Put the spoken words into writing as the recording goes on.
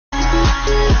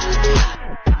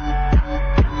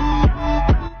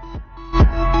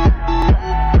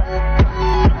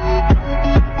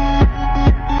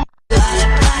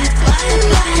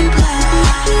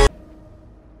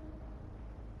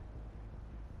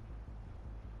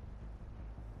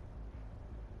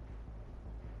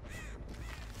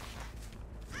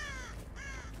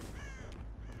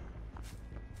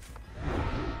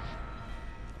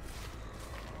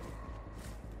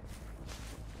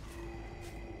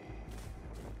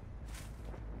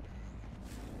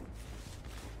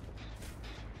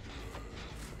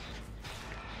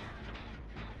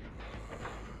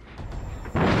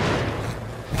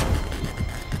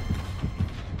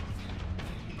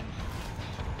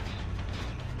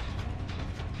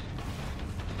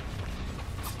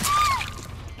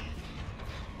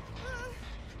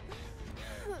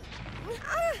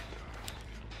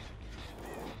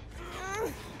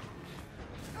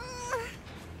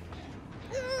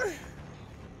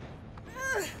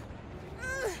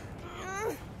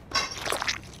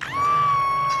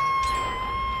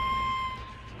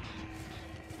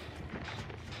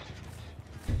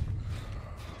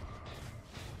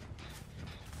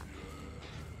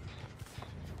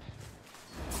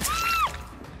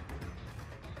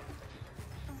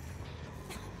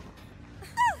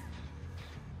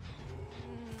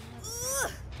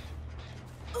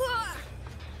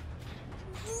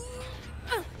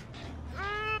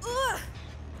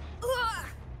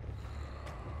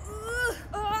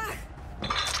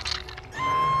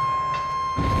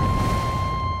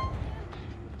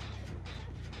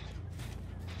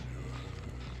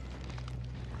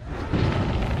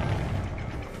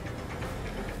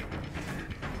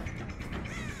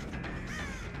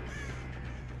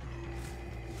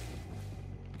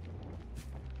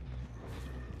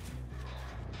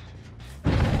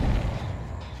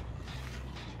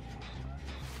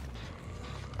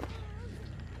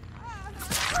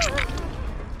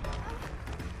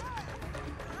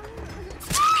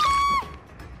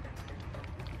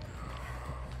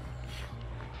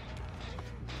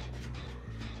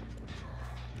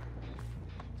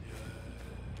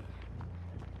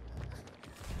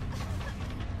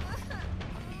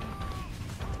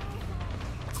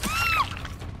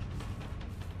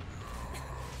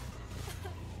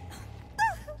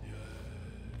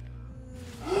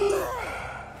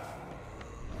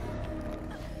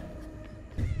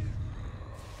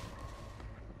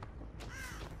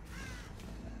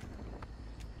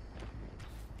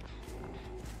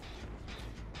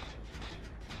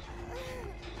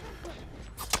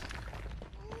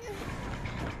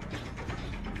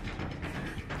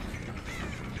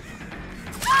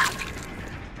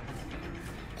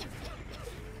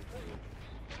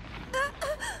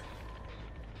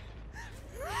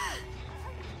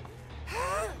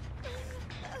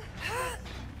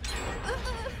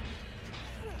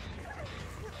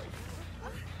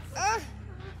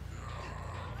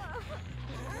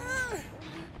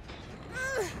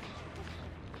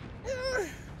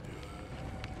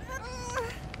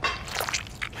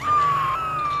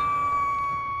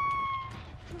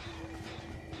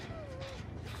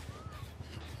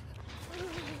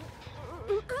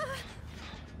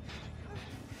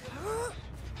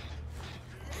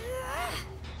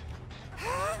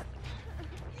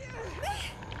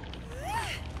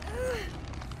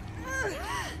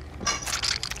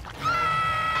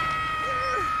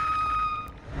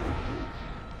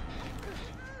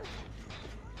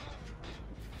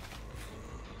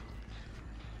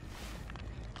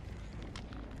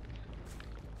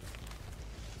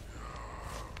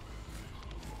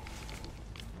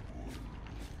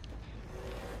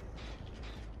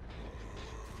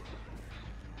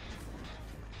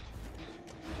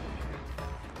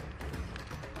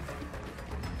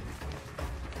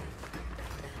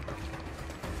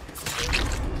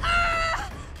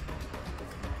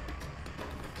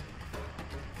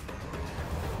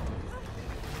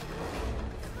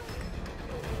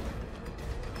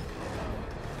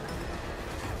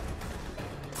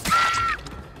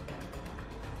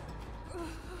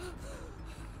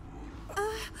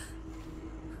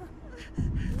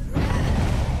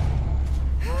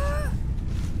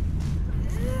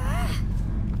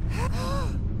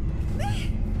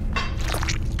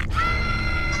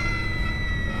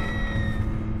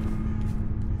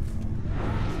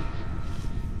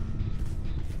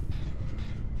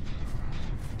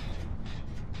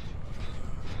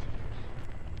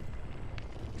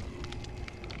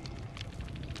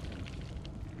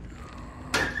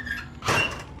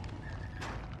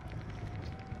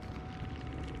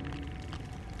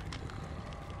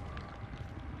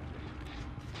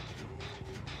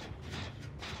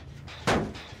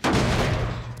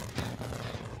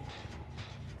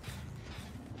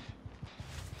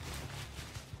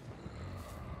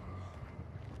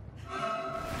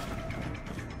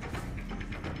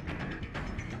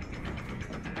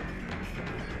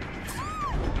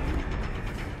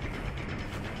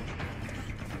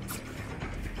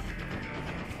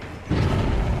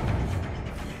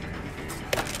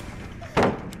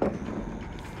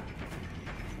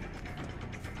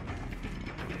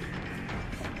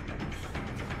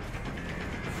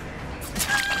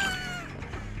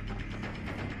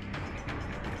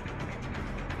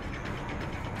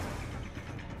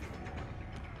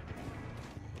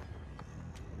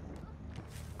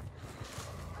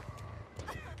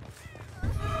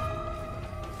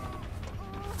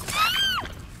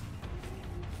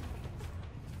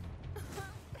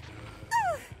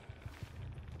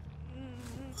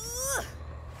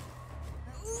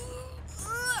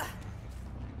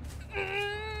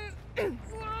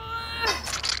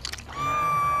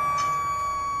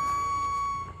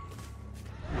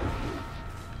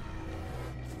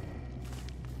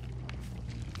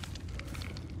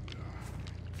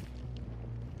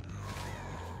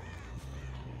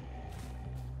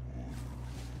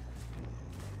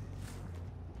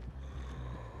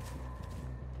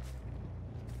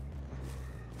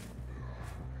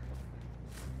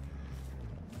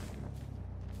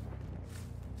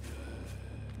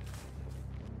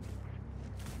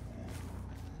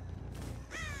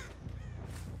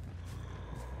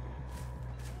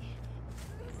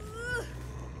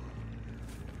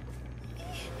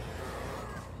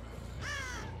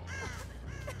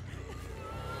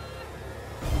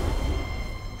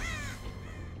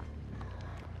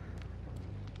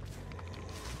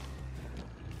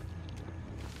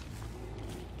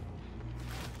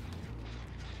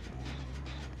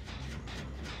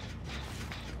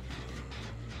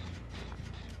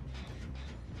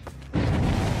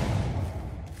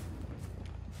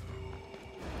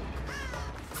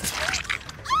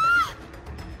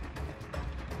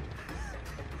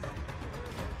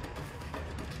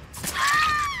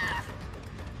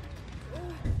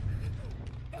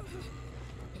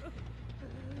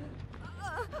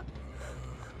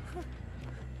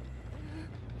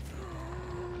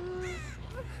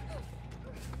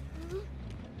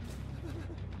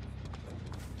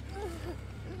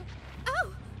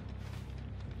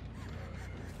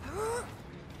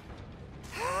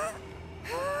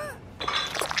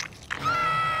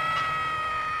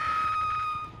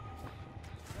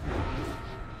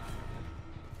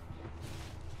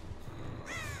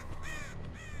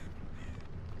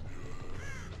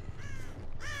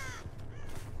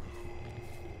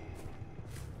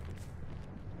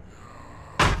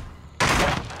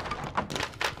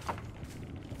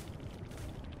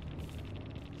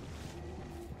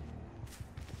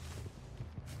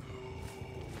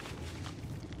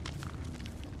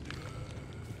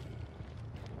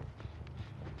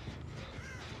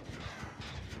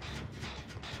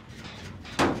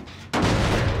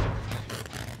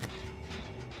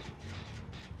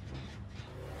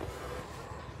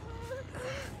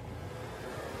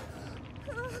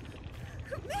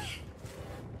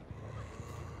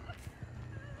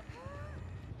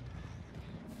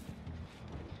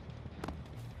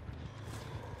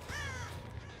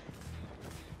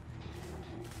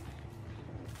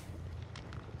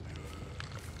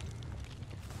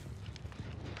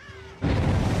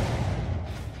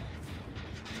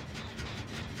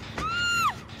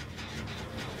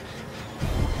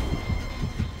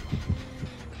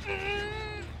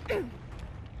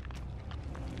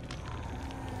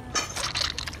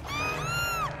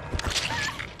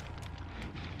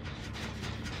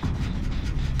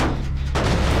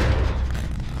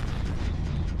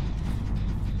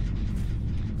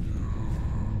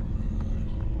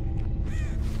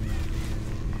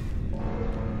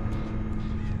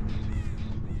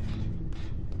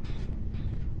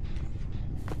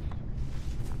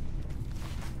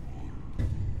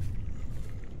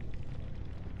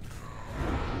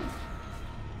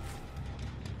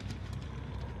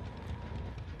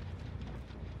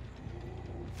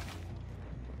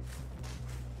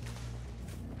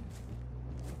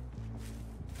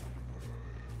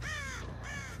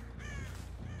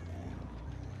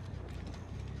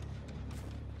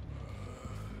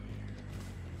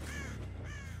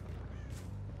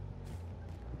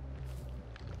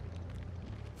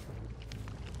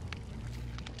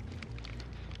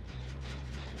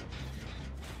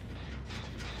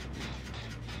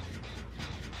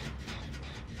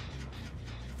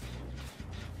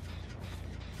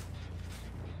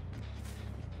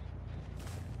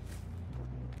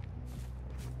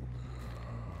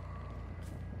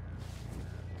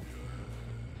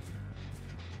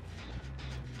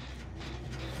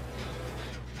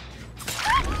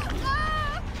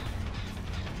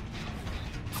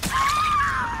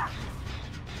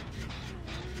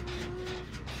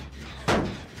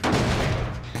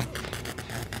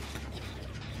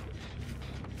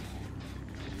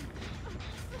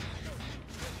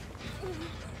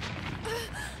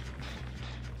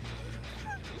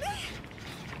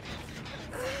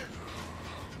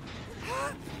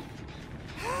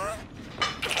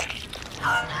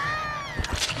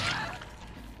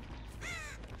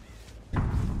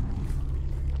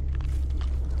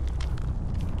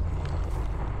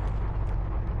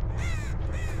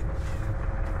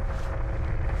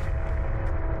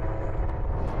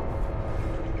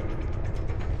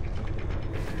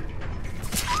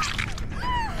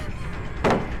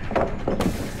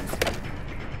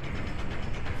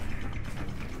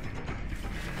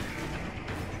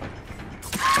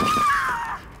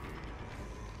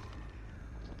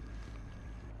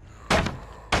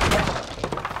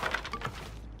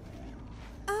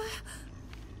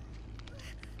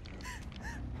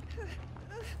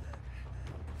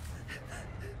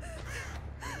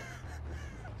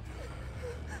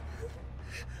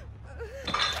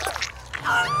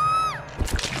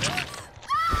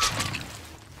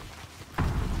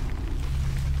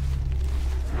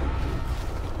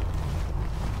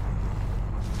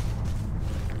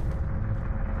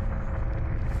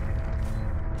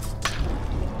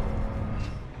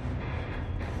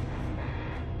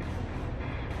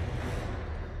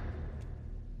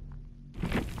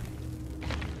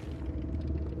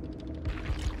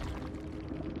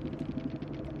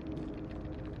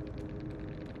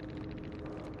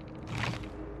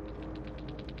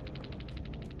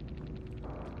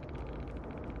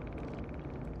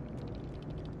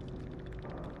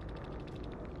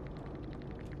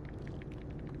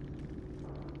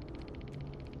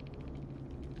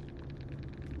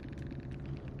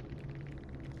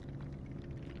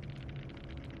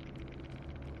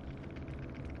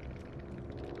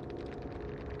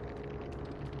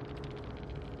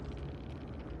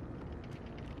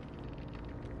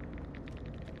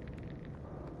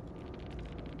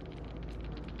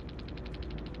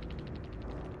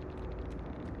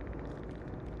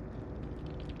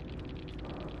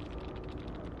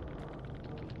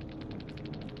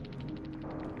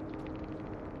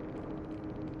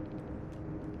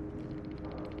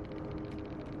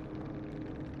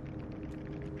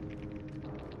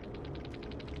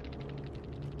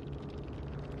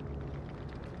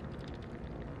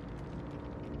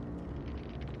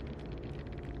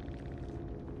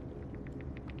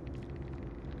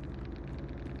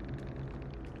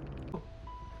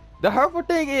The hurtful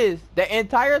thing is, the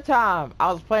entire time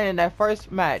I was playing in that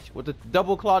first match with the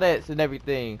double Claudettes and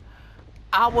everything,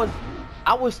 I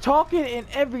was talking and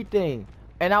everything,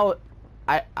 and I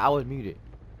was muted.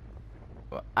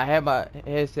 I had my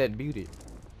headset muted.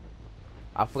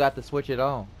 I forgot to switch it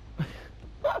on.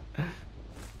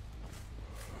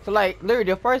 So like, literally,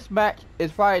 the first match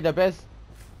is probably the best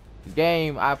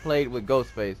game I played with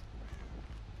Ghostface.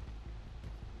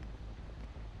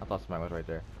 I thought somebody was right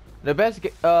there. The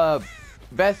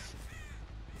best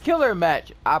killer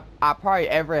match I probably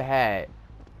ever had,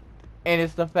 and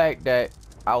it's the fact that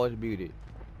I was muted.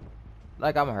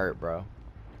 Like, I'm hurt, bro.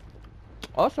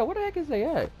 Also, what the heck is they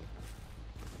at?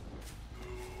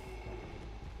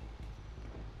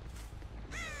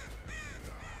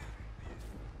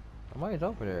 Somebody's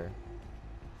over there,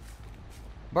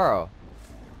 bro.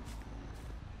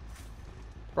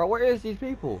 Bro, where is these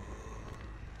people?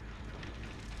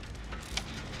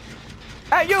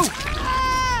 Hey, you!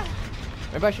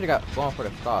 Maybe I should have got going for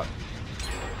the stock.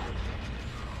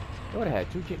 They would have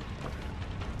had 2 chicks.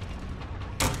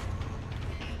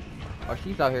 Oh,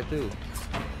 she's out here too.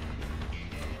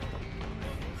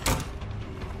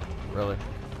 Really?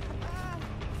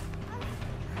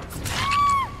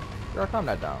 Girl, calm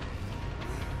that down.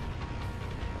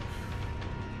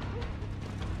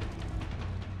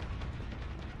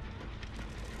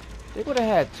 They would have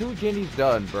had 2 Jennies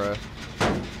done, bruh.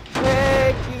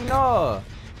 Heck, you know.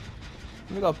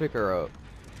 Let me go pick her up.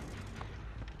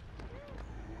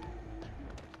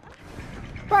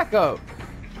 Back up.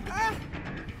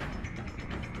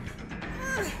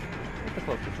 What the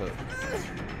fuck is up?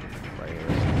 Right here.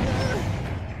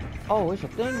 Oh, it's a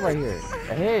thing right here.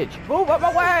 A hedge. Move out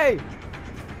my way.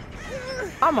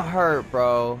 I'm hurt,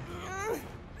 bro.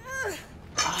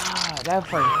 Ah, that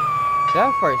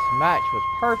first match was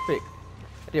perfect.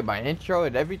 I did my intro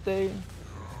and everything.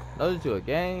 Those to a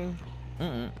game.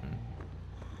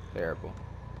 Terrible.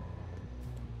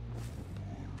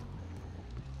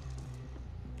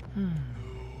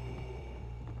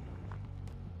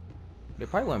 They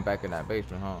probably went back in that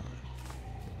basement, huh?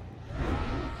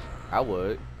 I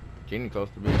would. Jenny close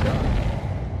to being done.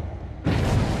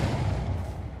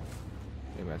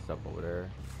 They messed up over there.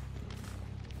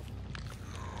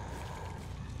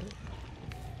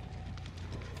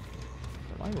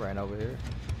 Somebody ran over here.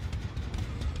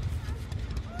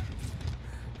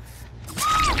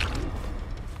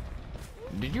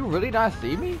 Did you really not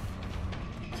see me?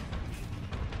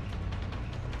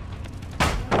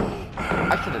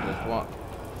 I should have just won.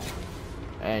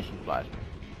 And she flashed me.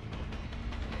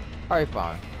 Alright,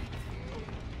 fine.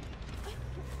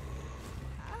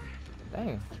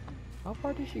 Dang. How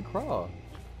far did she crawl?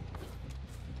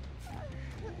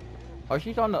 Oh,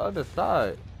 she's on the other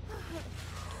side.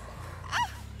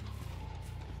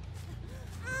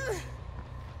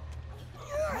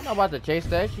 I'm not about to chase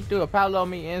that. She threw a paddle on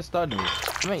me and stunned me.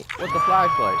 I mean, with the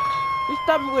flashlight. She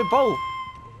stunned me with both.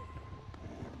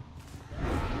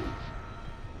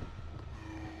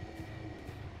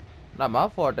 Not my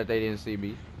fault that they didn't see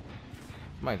me.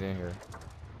 Somebody's in here.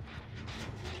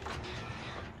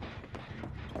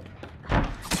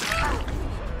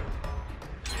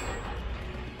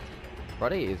 Bro,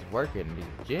 they is working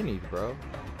these Jennies, bro.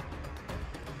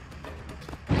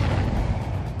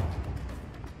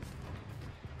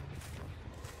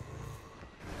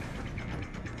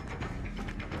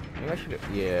 Maybe I should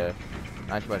have, yeah.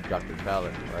 I should have dropped the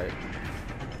pallet, right?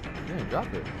 You didn't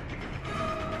drop it.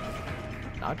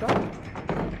 Not drop it.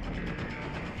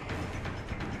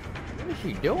 What is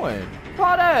she doing?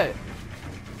 Claudette!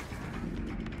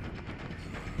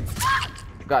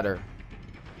 Got her.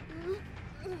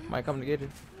 Might come to get her.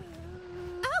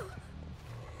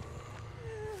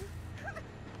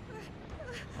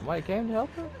 Somebody came to help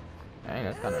her? Dang,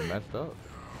 that's kind of messed up.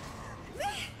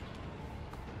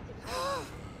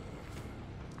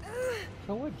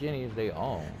 So what Jenny is they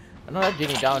on? I know that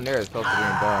Jenny down there is supposed to be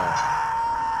done.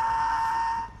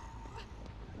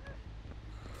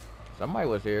 Somebody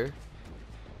was here.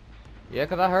 Yeah,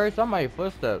 cause I heard somebody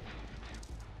footsteps.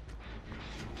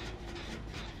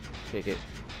 Kick it.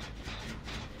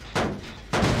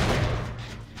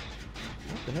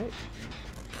 What the heck?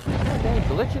 That thing's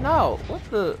glitching out. What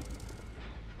the?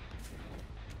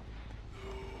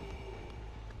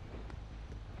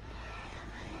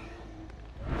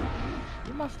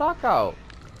 Get my stock out.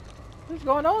 What's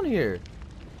going on here?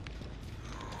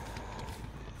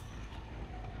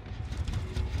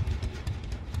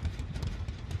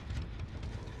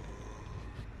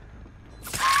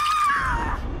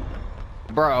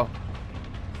 Bro.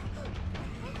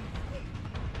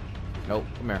 Nope,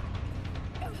 come here.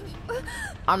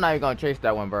 I'm not even gonna chase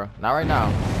that one, bro. Not right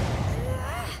now.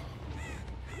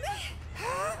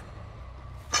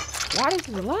 Why is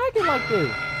it lagging like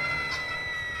this?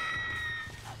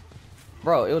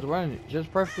 Bro, it was running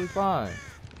just perfectly fine.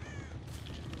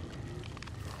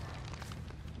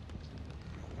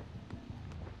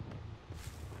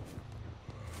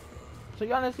 So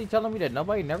you honestly telling me that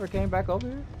nobody never came back over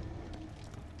here?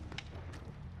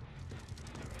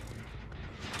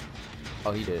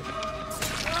 Oh, he did.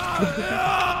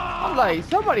 I'm like,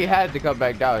 somebody had to come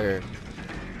back down here.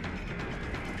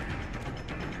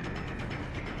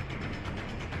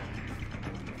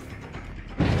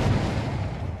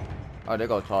 Oh, they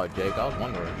go tall Jake. I was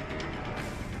wondering.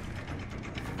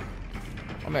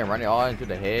 My man running all into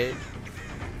the hedge.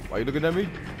 Why you looking at me?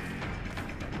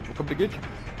 We'll come to get you.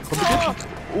 Come to get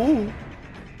you. Ooh.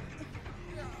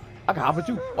 I can hop at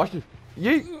you. Watch this.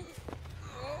 Yeet.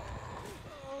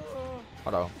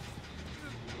 Hold on.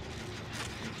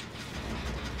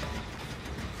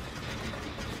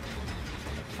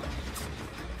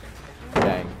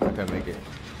 Dang, I couldn't make it.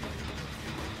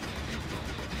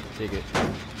 Take it.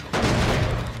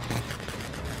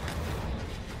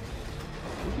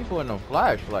 These people in no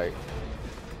flashlight.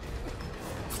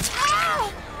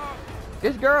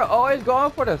 This girl always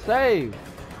going for the save.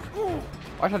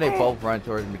 Watch how they both run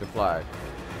towards me to fly.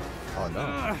 Oh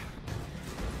no.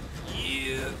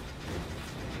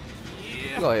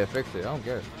 Go ahead, fix it. I don't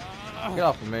care. Get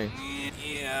off of me.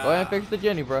 Go ahead and fix the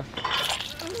Jenny, bro.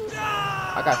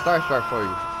 I got Starstruck for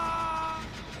you.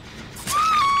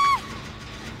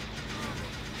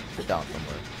 Sit down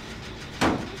somewhere.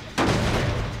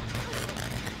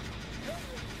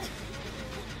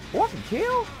 What?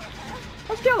 Kill?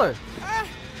 Let's kill her.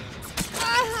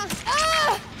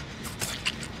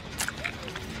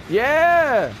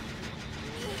 Yeah.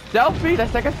 Selfie.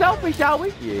 Let's take a selfie, shall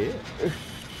we? Yeah.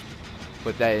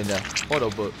 Put that in the photo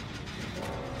book.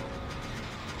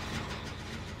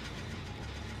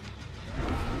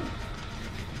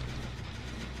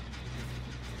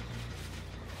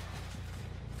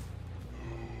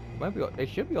 Maybe they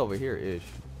should be over here-ish,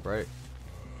 right?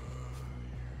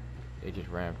 They just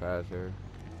ran past her.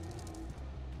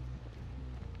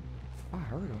 I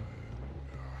heard him.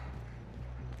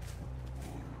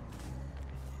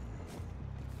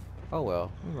 Oh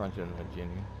well, let me run to the Jenny.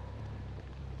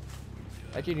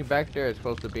 That Jenny back there is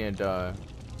close to being done.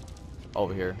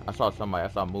 Over here. I saw somebody,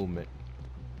 I saw movement.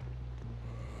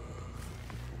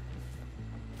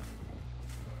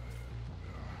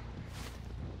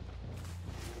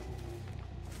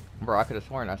 Bro, I could have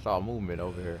sworn I saw a movement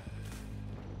over here.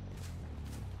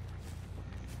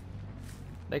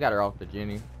 They got her off the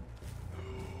Jenny.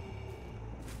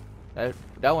 That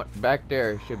one back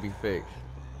there should be fixed.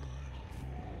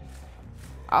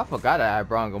 I forgot I had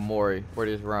Brongamori for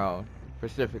this round,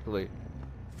 specifically.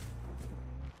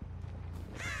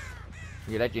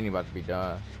 Yeah, that Jenny about to be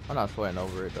done. I'm not sweating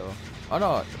over it though. Oh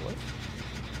no, what?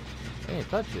 They didn't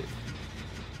touch it.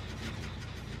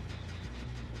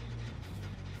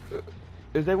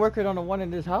 Is they working on the one in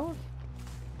this house?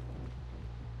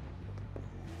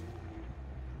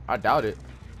 I doubt it.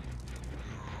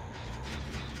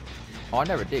 Oh, I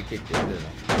never did kick this, did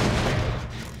I?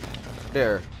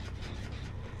 There.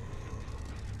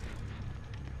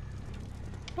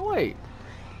 Oh, wait.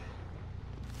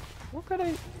 What could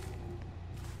I...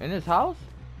 In this house?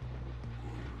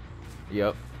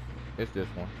 Yep. It's this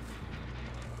one.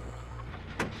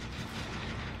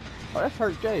 Oh, that's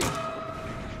Hurt Jake.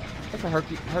 That's a hurt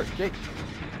Jake.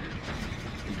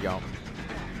 He jumped.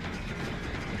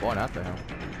 I'm going after him.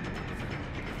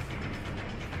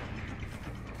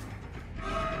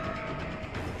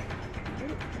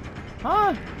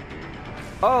 Huh?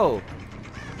 Oh.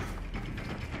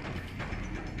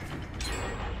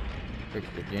 Fix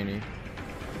the Jenny.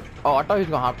 Oh, I thought he was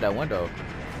gonna hop that window.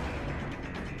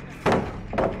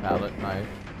 Pallet, nice.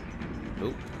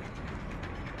 Oop.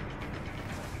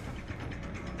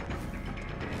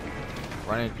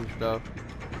 Running into stuff.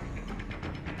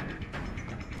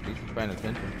 At least he's paying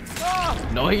attention.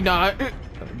 No, he not.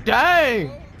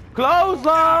 Dang!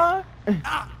 Clothesline!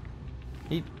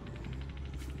 He.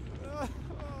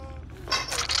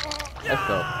 Let's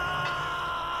go.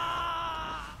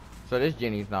 So this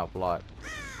Jenny's not blocked.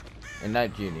 And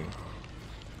that Jenny.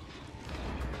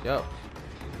 Yep.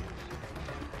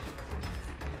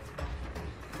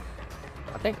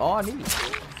 I think all I need.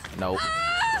 Nope.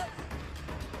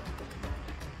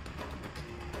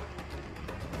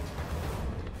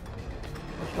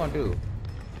 What you gonna do?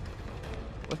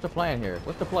 What's the plan here?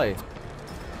 What's the play?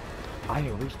 I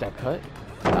didn't reach that cut.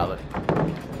 Valid. I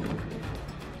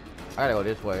gotta go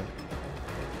this way.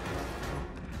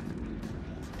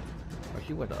 Oh,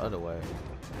 she went the other way.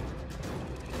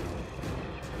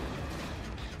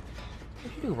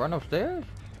 What you do? Run upstairs?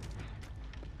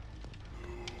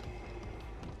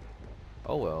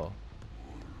 Oh well.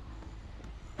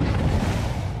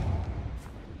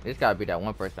 It's gotta be that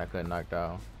one person I couldn't knock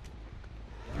down.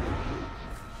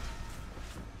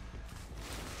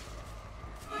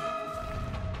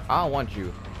 I don't want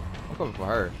you. I'm coming for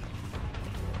her.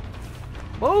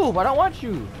 Move! I don't want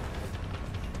you.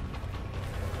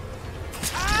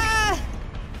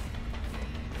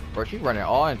 Bro, she running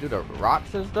all into the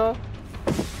rocks and stuff.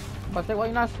 I'm about to say, why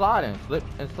you not sliding? Slip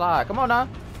and slide. Come on now.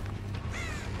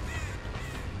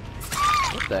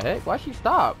 What the heck? Why she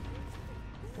stop?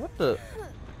 What the?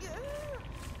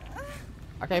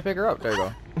 I can't pick her up. There you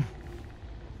go.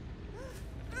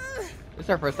 It's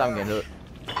her first time getting hooked.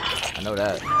 I know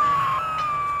that.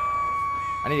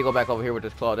 I need to go back over here with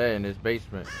this Claudette in this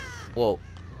basement. Whoa.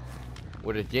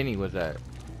 Where the Jenny was at.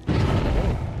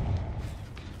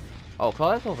 Oh,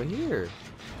 Claudette's over here.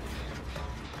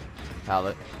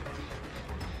 Pallet.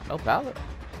 No pallet.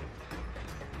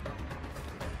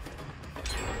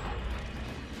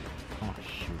 Oh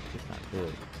shoot, it's not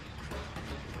good.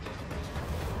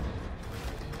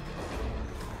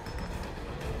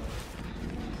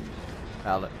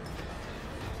 Pallet.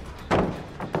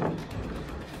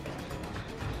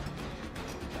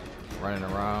 Running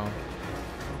around.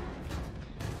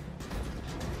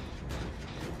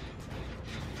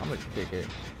 I'm gonna kick it.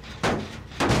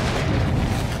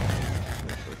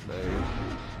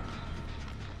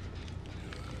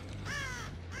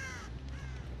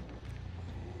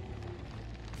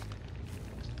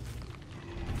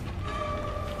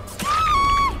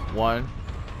 One.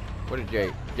 Where did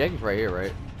Jake? Jake is right here,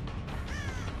 right?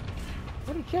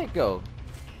 Where did Jake go?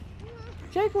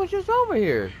 Jake was just over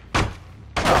here.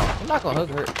 Oh, I'm not gonna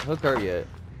hook her yet.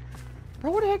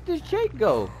 Bro, where the heck does Jake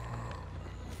go?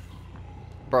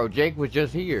 Bro, Jake was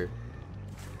just here.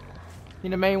 He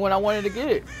the main one I wanted to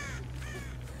get.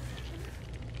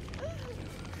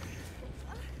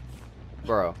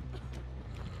 Bro.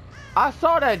 I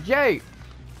saw that Jake.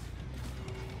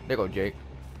 There go Jake.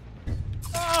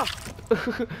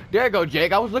 There go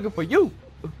Jake. I was looking for you.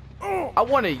 I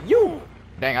wanted you.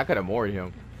 Dang, I could have moored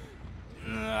him.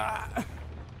 I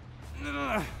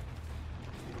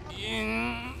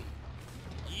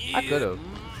could have.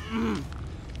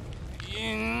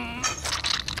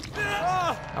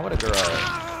 I would have girl.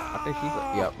 I think she's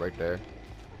yep, right there.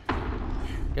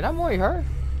 Can I moor her?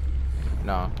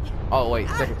 No. Oh wait,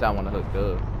 second time on the hook.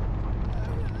 Duh.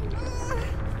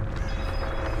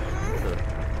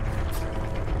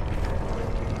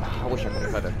 I wish I could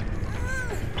have cut her.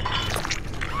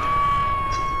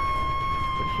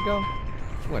 Where did she go?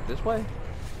 She went this way?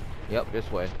 Yep, this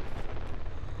way.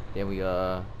 Then we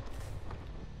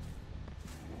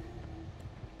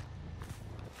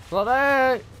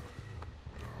Claudette!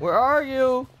 Where are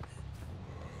you?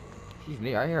 She's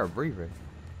near. I hear her breathing.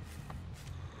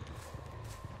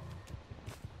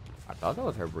 I thought that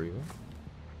was her breathing.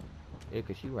 Yeah,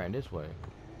 cause she ran this way.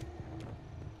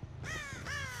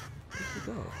 Where'd she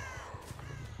go?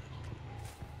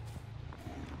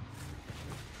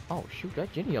 Oh shoot,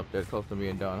 that Jenny up there close to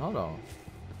being done. Hold on.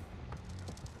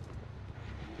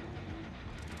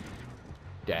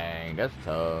 Dang, that's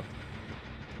tough.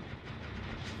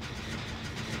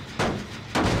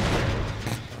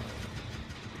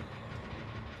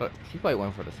 But she probably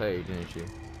went for the save, didn't she?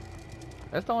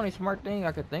 That's the only smart thing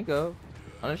I could think of.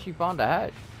 Unless she found the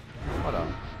hatch. Hold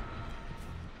on.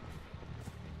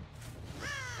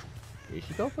 Did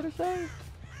she go for the save?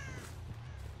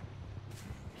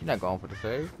 She's not going for the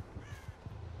save.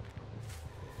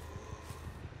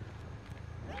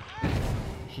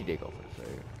 She did go for the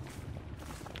save.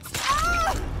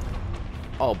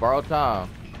 Oh, borrowed time.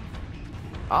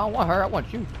 I don't want her, I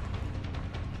want you.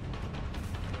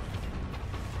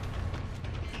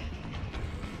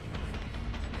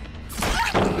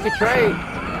 We can trade.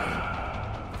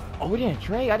 Oh, we didn't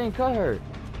trade. I didn't cut her.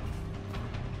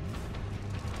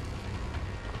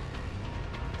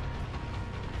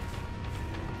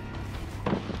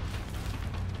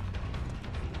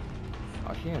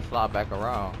 Oh, she didn't slide back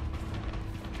around.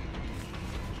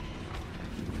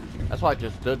 That's why I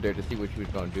just stood there to see what she was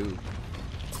gonna do.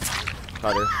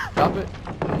 Cut her. Stop it.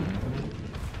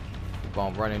 Keep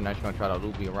on running. Now she's gonna try to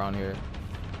loop me around here.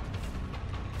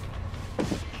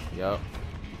 Yup.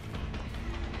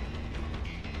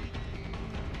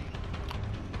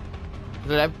 So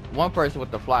that one person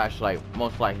with the flashlight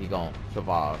most likely gonna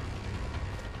survive.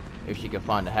 If she can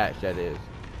find the hatch, that is.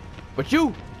 But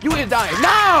you is dying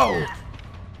now!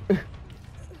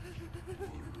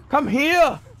 Come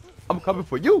here! I'm coming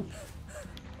for you!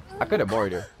 I could have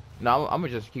moored her. No, I'm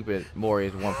gonna just keep it Maury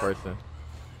as one person.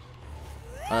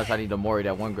 Unless I need to Maury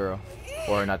that one girl.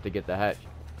 For her not to get the hatch.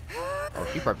 Oh,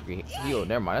 she perfectly healed.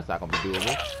 Never mind, that's not gonna be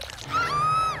doable.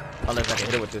 Unless I can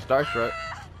hit her with this Star Struck.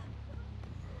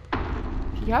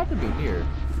 She had to be near.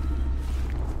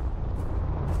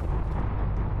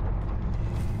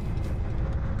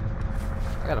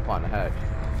 I gotta find the hatch.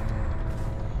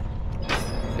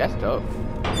 That's tough.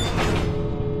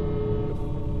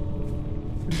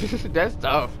 That's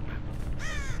tough.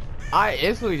 I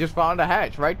instantly just found the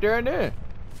hatch right there and then.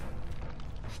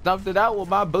 Stumped it out with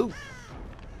my boot.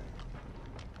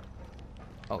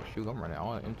 Oh shoot, I'm running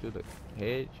on into the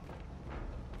hedge.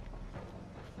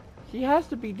 She has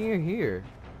to be near here.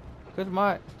 Because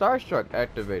my Star Struck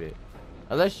activated.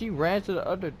 Unless she ran to the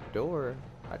other door.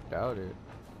 I doubt it.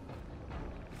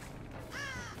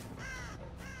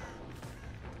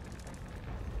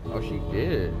 Oh, she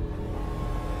did.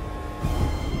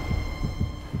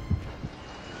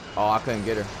 Oh, I couldn't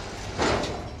get her.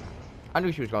 I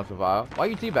knew she was gonna survive. Why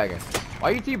you teabagging? Why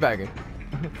you teabagging?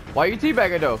 Why you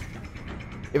teabagging though?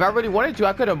 If I really wanted to,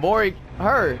 I could have moried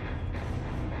her.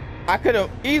 I could have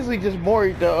easily just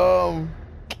moried the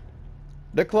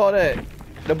Claudette,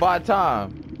 the bot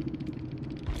time.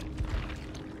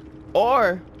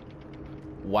 Or,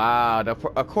 wow,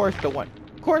 of course the one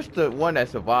that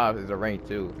survives is a rank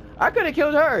 2. I could have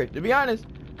killed her, to be honest,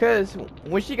 because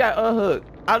when she got unhooked,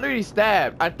 I literally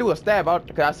stabbed. I threw a stab out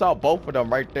because I saw both of them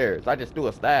right there. So I just threw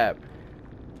a stab.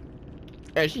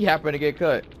 And she happened to get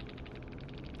cut.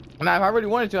 Now, if I really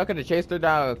wanted to, I could have chased her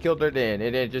down and killed her then,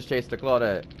 and then just chased the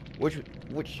Claudette.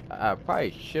 Which I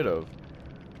probably should have.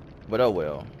 But oh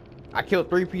well. I killed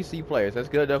 3 PC players. That's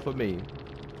good enough for me.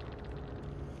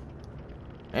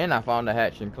 And I found the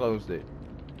hatch and closed it.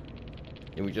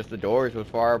 It was just the doors was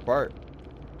far apart.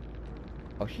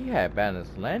 Oh, she had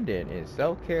balanced landing and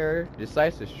self-care,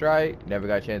 decisive strike. Never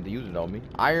got a chance to use it on me.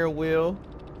 Iron will.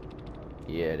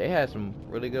 Yeah, they had some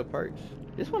really good perks.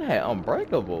 This one had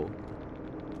unbreakable.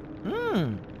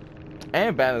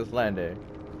 And balanced landing.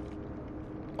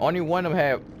 Only one of them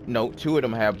had, no, 2 of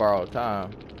them had borrowed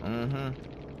time.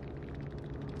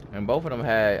 And both of them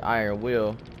had iron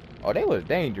will. Oh, they was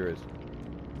dangerous.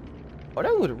 Oh,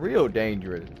 that was real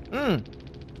dangerous.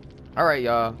 Alright,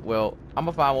 y'all. Well, I'm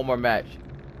gonna find one more match.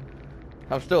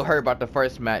 I'm still hurt about the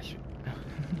first match.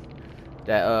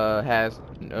 That has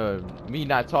me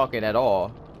not talking at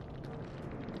all.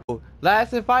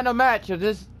 Last and final match of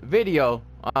this video.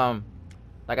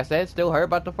 Like I said, still hurt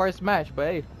about the first match, but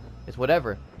hey, it's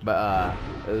whatever. But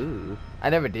ooh, I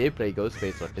never did play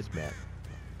Ghostface on this map.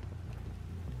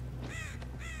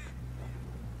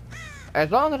 As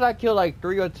long as I kill like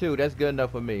 3 or 2, that's good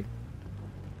enough for me.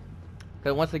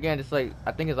 Cause once again, it's like,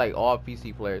 I think it's like all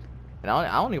PC players, and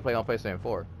I only play on PlayStation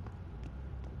 4.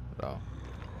 So,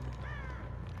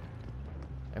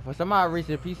 and for some odd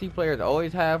reason, PC players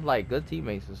always have like good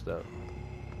teammates and stuff,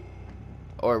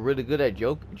 or really good at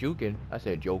juking. I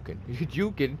said joking,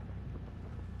 juking.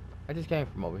 I just came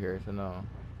from over here, so no.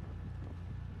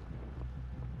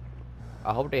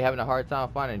 I hope they having a hard time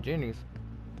finding Jenny's,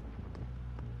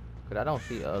 cause I don't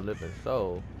see a living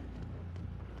soul.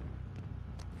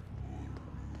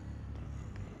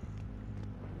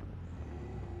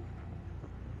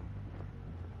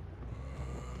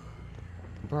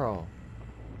 Bro,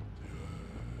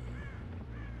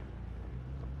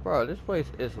 this place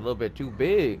is a little bit too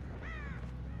big.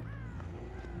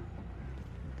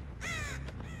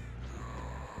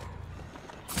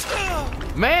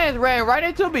 Man ran right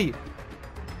into me.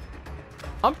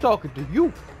 I'm talking to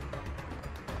you.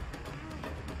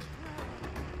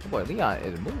 Boy, Leon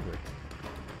is moving.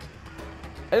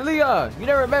 Hey Leon, you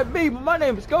never met me, but my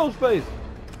name is Ghostface.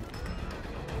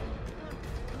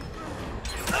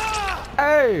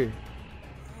 Hey!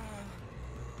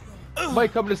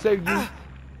 Might come to save you.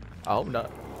 I hope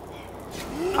not.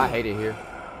 I hate it here.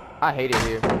 I hate it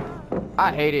here.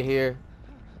 I hate it here.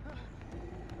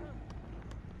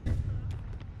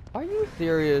 Are you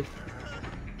serious?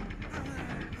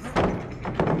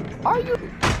 Are you?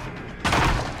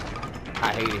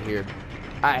 I hate it here.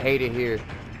 I hate it here.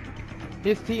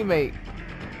 His teammate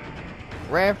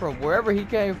ran from wherever he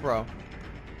came from.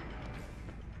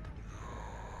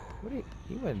 What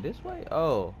he went this way?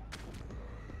 Oh.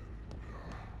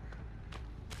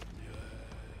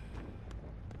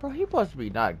 Bro, he supposed to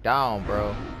be knocked down,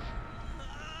 bro.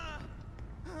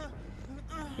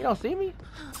 He don't see me?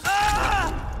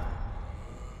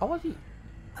 How was he?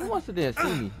 He wants to didn't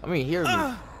see me. I mean, hear me.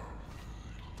 I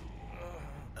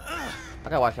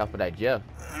gotta watch out for that Jeff.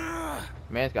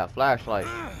 Man's got flashlight.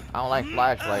 I don't like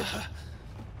flashlights.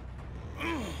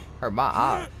 Hurt my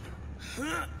eyes.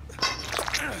 Oh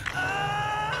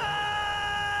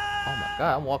my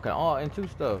god, I'm walking all into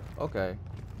stuff. Okay.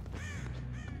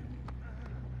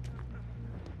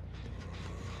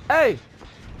 Hey!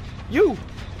 You!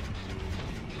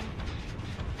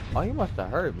 Oh, he must have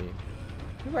heard me.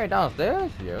 He right downstairs?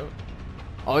 Yo.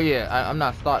 Oh yeah, I'm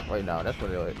not stalked right now. That's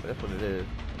what it is. That's what it is.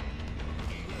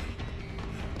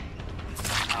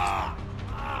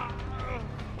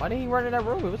 Why didn't he run in that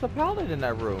room? It was a paladin in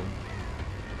that room.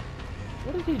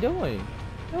 What is he doing?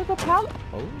 There was a paladin.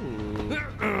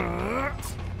 Oh.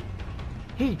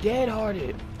 He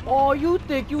dead-hearted. Oh, you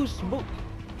think you smooth?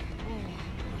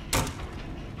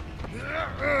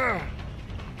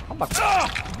 I'm about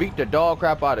to beat the dog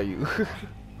crap out of you.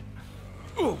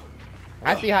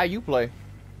 I see how you play.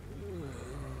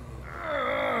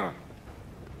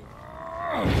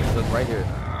 Look right here.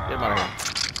 Get him out of here.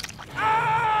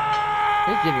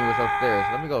 His Jenny was upstairs.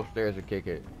 Let me go upstairs and kick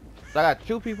it. So I got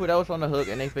 2 people that was on the hook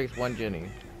and they fixed 1 Jenny.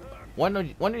 One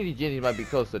of these Jennies might be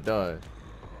close to done.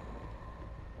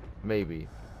 Maybe.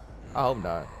 I hope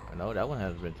not. No, that one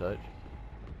hasn't been touched.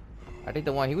 I think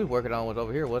the one he was working on was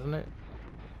over here, wasn't it?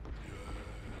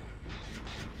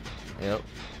 Yep.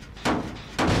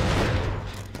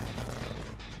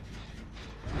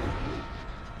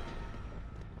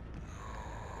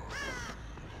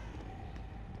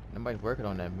 Nobody's working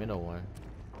on that middle one.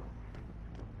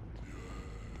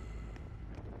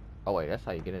 Oh wait, that's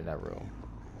how you get in that room.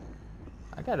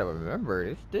 I gotta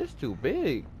remember, this too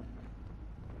big.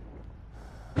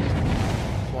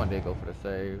 This one did go for the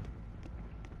save.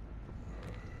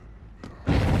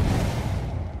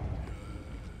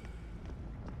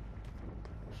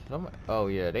 Oh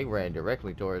yeah, they ran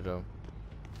directly towards him.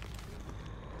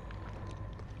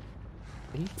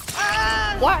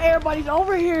 Why everybody's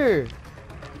over here?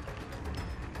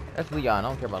 That's Leon. I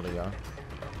don't care about Leon.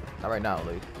 Not right now, at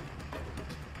least.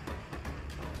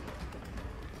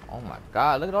 Oh my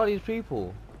God! Look at all these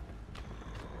people.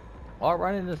 All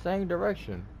running in the same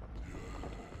direction.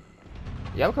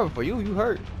 Yeah, I'm coming for you. You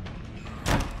hurt.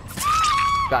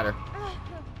 Got her.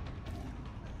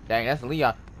 Dang, that's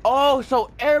Leon. Oh,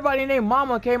 so everybody named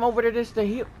Mama came over to this to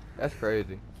heal. That's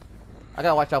crazy. I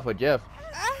gotta watch out for Jeff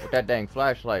with that dang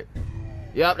flashlight.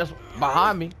 Yep, that's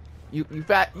behind me. You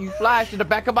flashed in the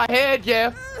back of my head,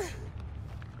 Jeff.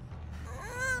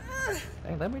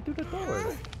 Dang, let me through the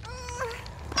door.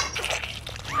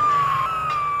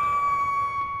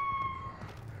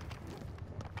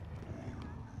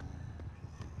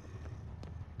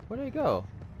 Where'd they go?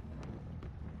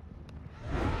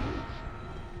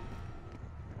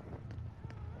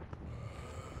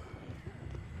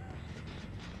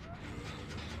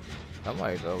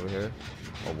 Somebody's over here.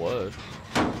 Or was.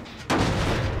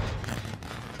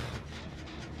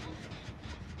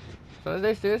 So is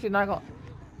they seriously not gonna...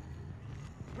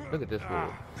 Look at this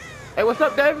fool. Hey, what's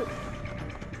up, David?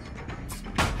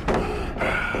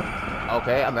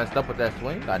 Okay, I messed up with that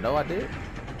swing. I know I did.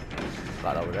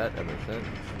 Thought over that. That makes sense.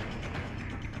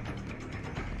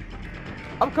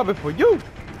 I'm coming for you.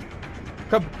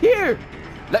 Come here.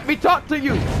 Let me talk to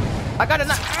you. I got a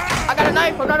knife. I got a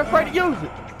knife. I'm not afraid to use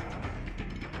it.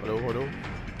 Hold on.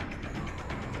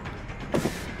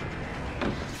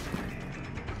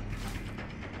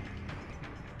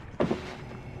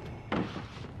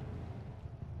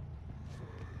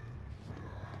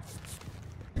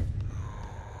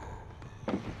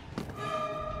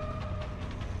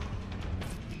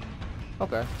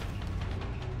 Okay.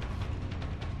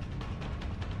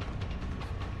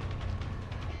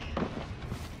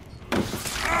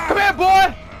 Come here,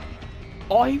 boy!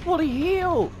 Oh, he fully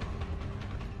healed.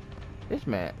 This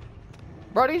man.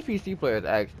 Bro, these PC players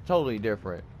act totally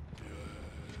different.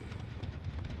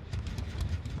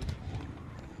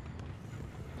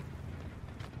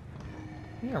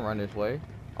 He didn't run this way.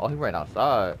 Oh, he ran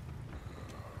outside.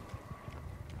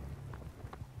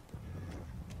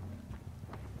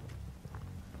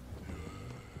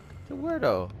 It's a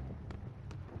weirdo.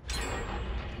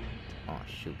 Oh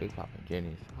shoot, they popping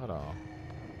Jennies. Hold on.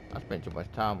 I spent too much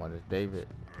time on this David.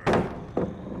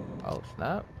 Oh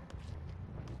snap.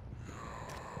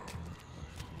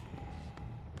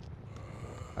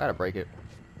 I gotta break it.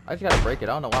 I just gotta break it.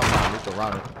 I don't know why I'm trying to loop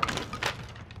around it.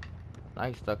 Now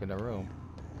he's stuck in the room.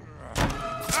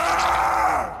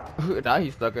 Now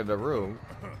he's stuck in the room.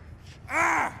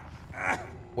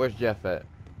 Where's Jeff at?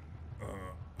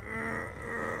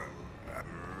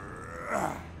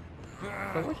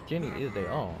 So which Jenny is they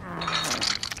on?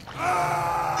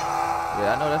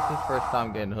 Yeah, I know that's his first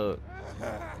time getting hooked.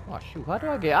 Oh shoot, how do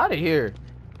I get out of here?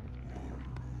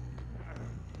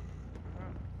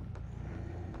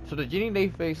 So the Jenny they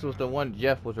faced was the one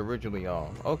Jeff was originally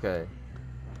on. Okay.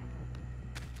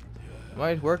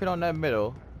 Somebody's working on that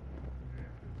middle.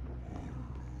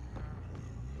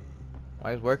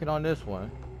 Somebody's working on this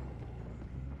one.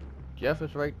 Jeff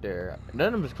is right there. None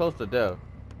of them is close to death.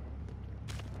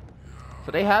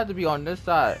 So they have to be on this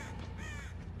side.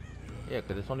 Yeah,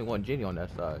 because there's only one genie on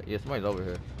that side. Yeah, somebody's over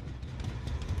here.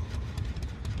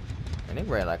 And they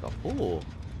ran like a fool.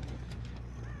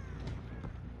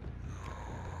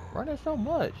 Running so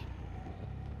much.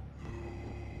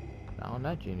 Not on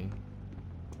that genie.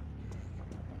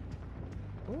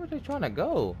 Where were they trying to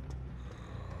go?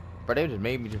 But they just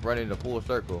made me just run in a full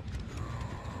circle.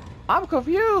 I'm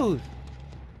confused.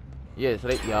 Yeah, so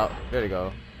they, yup, there they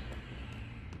go.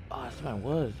 Oh, somebody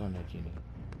was on that genie.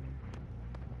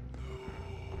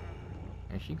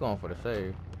 And she going for the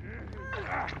save.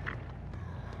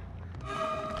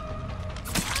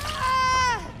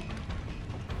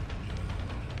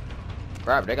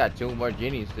 Crap, they got 2 more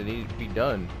genies that need to be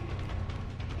done.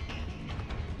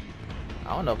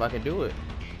 I don't know if I can do it.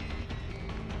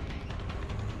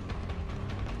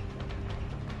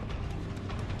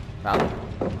 Probably.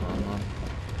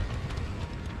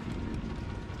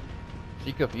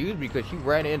 She confused me because she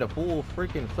ran in a full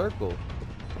freaking circle.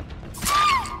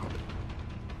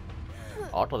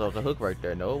 Oh, I thought that was a hook right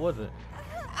there. No, it wasn't.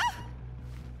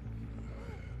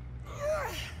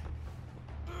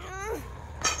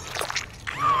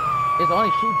 There's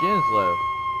only 2 gens left.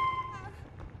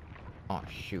 Oh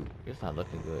shoot, it's not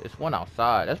looking good. It's one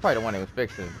outside. That's probably the one they was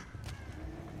fixing.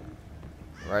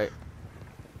 Right?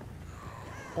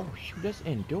 Oh shoot, that's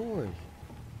indoors.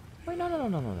 Wait, no.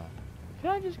 Can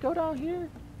I just go down here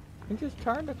and just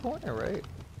turn the corner, right?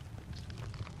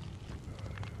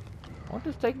 Won't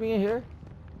this take me in here?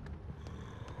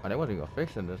 Oh, they wasn't even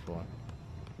fixing this one.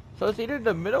 So it's either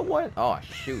the middle one. Oh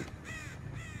shoot.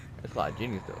 It's like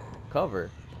genius to cover.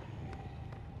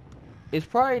 It's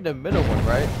probably the middle one,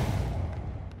 right?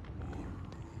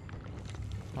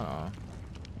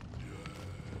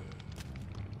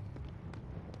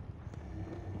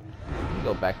 Let me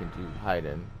go back into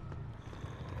hiding.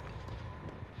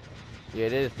 Yeah,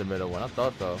 it is the middle one. I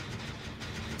thought so.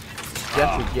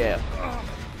 Jeff to Jeff.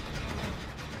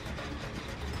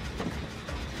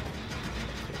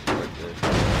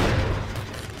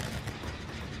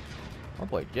 My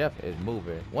boy Jeff is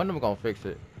moving. One of them gonna fix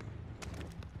it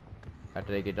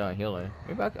after they get done healing.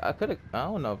 Maybe I could have. I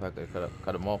don't know if I could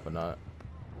cut him off or not.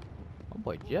 My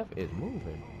boy Jeff is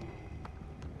moving.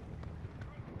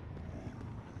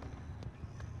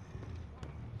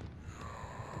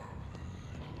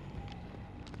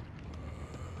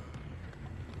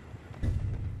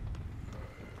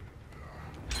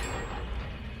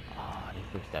 Oh, they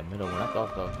fixed that middle one. I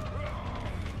thought so.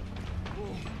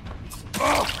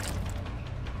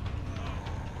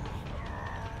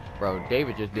 Bro,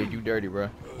 David just did you dirty, bro.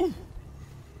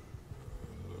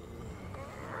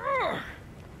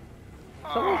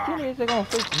 So what genie is they gonna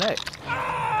fix next?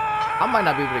 I might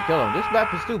not be able to kill him. This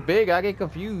map is too big. I get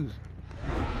confused.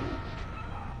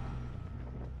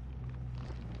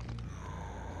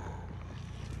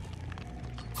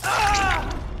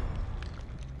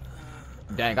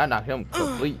 Dang, I knocked him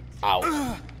complete out.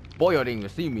 Boy, you didn't even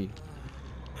see me.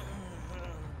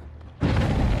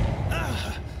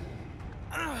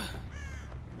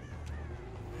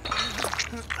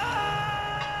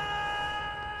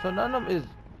 So none of them is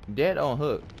dead on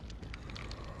hook.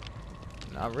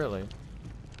 Not really.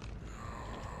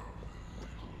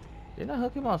 Didn't I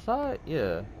hook him outside?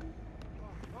 Yeah.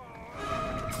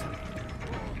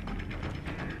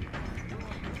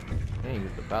 He ain't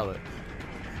use the pallet.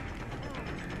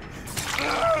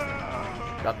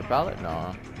 Got the pallet?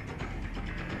 Nah.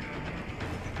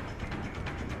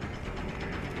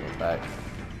 Go back.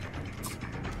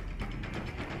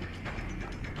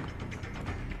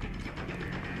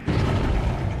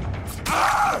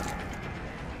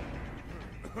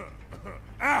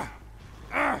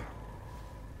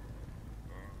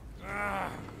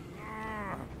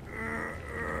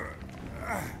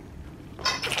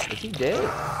 Is he dead?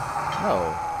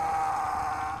 No.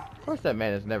 Of course that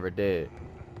man is never dead.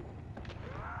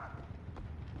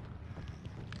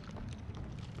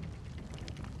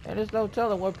 And there's no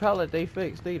telling what pallet they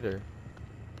fixed either.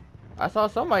 I saw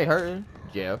somebody hurting.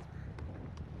 Jeff.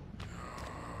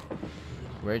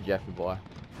 Where's Jeffy boy?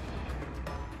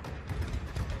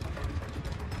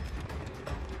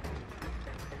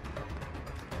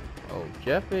 Oh,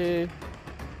 Jeffy.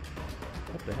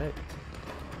 What the heck?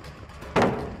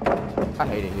 I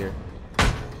hate it here.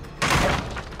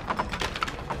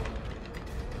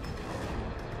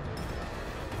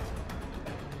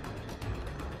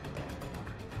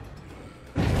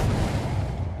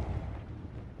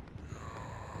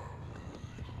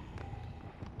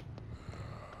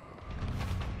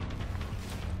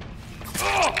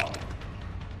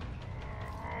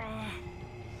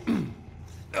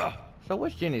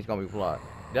 Which Jenny's gonna be blocked?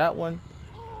 That one?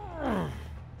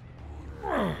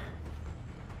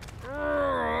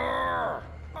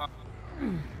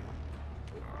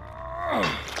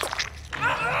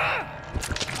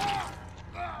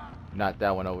 Not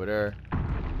that one over there.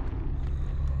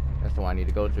 That's the one I need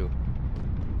to go to.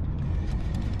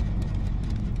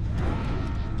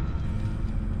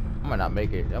 I might not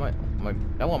make it. That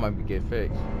one might be get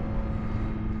fixed.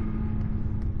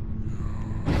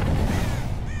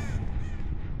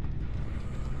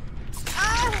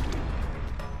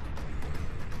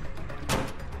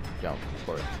 Jump, of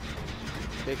course.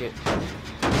 Pick it.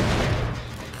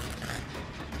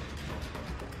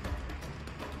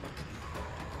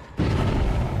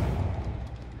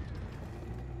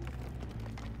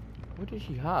 Where did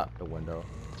she hop? The window.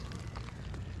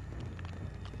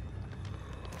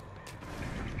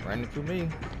 Ran into me.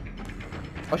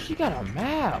 Oh, she got a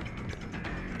map.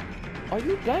 Are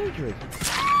you dangerous?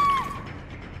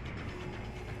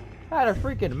 I had a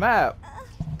freaking map.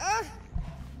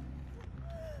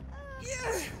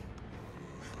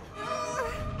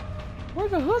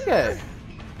 Where's the hook at?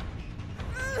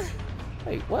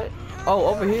 Wait, what? Oh,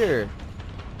 over here.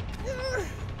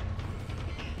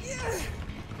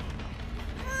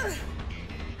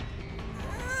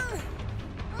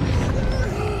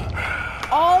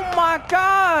 Oh my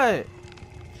God!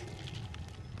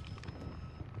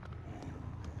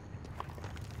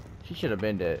 She should have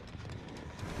been dead.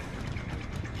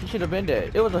 She should have been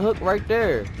dead. It was a hook right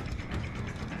there.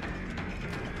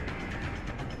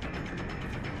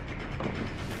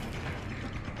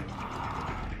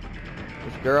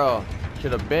 This girl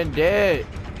should have been dead.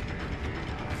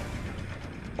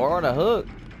 Or on a hook.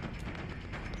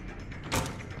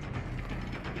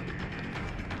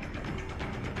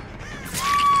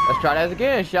 Let's try that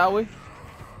again, shall we?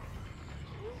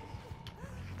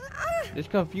 This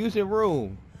confusing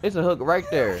room. It's a hook right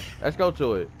there. Let's go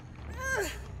to it.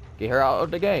 Get her out of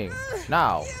the game.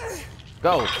 Now.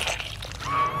 Go.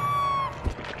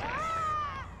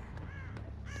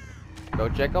 Go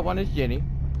check up on this Jenny.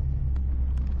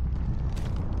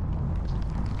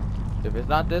 If it's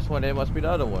not this one, it must be the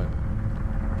other one.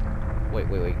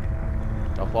 Wait.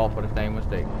 Don't fall for the same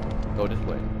mistake. Go this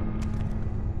way.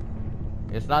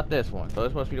 It's not this one, so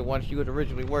this must be the one she was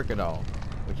originally working on,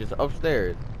 which is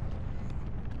upstairs.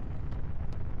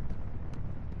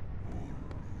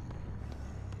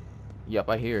 Yep,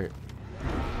 I hear it.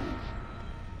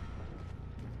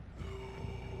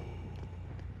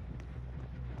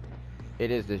 It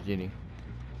is this Jenny.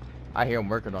 I hear him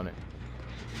working on it.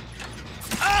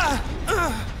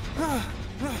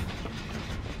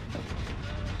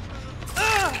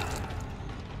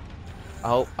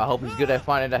 I hope he's good at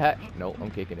finding the hatch. Nope, I'm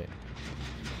kicking it.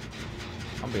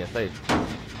 I'm being safe. I'm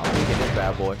kicking this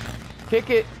bad boy. Kick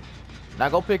it. Now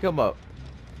go pick him up.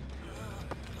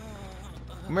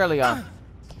 Come here, Leon.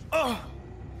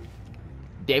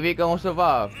 David gonna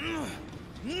survive.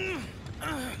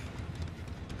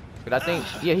 But I think,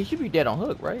 yeah, he should be dead on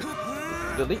hook, right?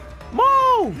 Delete.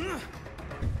 Move!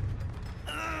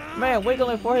 Man,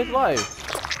 wiggling for his life.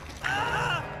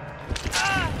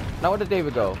 Now where did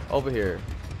David go? Over here.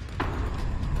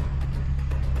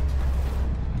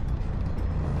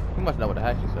 He must know what the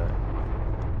hatch is at.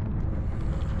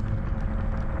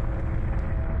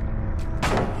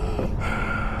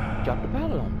 Drop the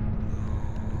pallet on him.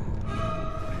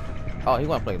 Oh, he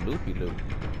wanna play loopy-loop.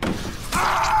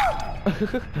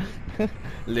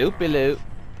 Loopy-loop.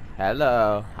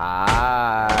 Hello.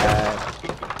 Hi.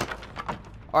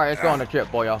 Alright, let's go on the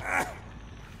trip, boy, y'all.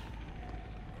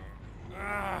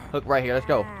 Hook right here, let's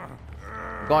go.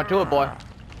 Going to it, boy.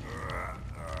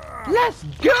 Let's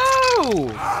go!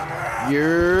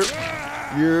 Yep.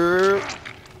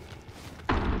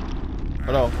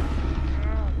 Hold on.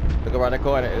 Look around the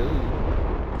corner.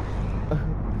 Ooh.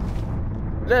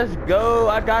 Let's go.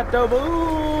 I got the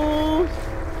moves.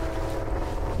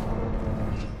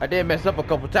 I did mess up a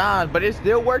couple times, but it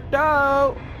still worked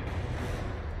out.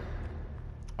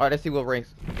 All right, let's see what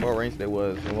ranks they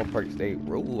was and what perks they.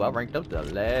 Ooh, I ranked up to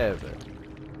 11.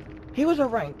 He was a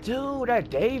rank 2.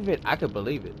 That David, I could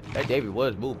believe it. That David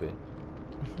was moving.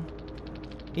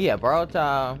 He had borrowed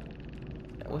time.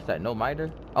 What's that? No miter?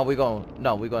 Oh, we're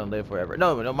gonna live forever.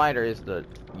 No miter is the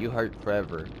you hurt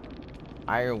forever.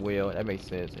 Iron will. That makes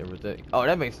sense. Oh,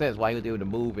 that makes sense. Why he was able to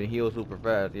move and heal super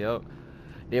fast. Yep.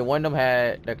 Then one of them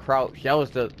had the crouch. That was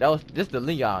just the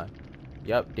Leon.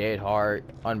 Yep. Dead hard.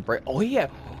 Unbreak. Oh, he had.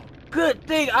 Good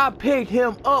thing I picked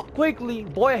him up quickly.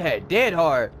 Boy had dead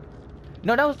hard.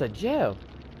 No, that was the Jeff.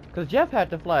 Cause Jeff had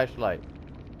the flashlight.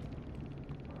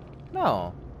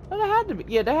 No, that had to be.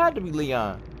 Yeah, that had to be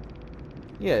Leon.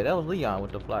 Yeah, that was Leon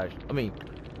with the flash. I mean,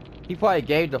 he probably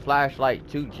gave the flashlight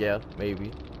to Jeff,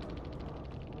 maybe.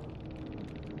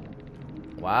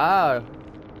 Wow,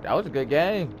 that was a good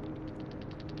game.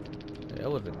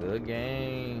 That was a good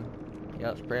game.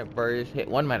 Yep, sprint burst. Hit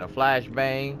one man a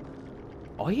flashbang.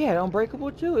 Oh, he had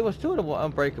unbreakable too. It was two of them were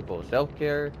unbreakable.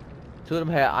 Self-care. Two of them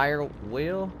had iron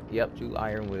will. Yep, 2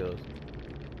 iron wills.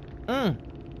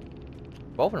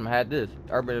 Both of them had this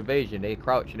urban invasion. They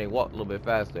crouch and they walk a little bit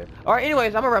faster. All right.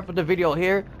 Anyways, I'm gonna wrap up the video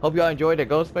here. Hope y'all enjoyed the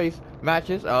Ghostface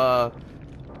matches.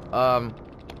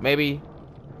 Maybe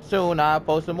soon I'll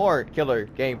post some more killer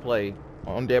gameplay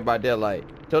on Dead by Daylight.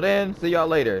 Till then, see y'all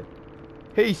later.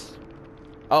 Peace.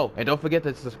 Oh, and don't forget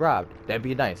to subscribe. That'd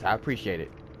be nice. I appreciate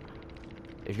it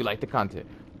if you like the content.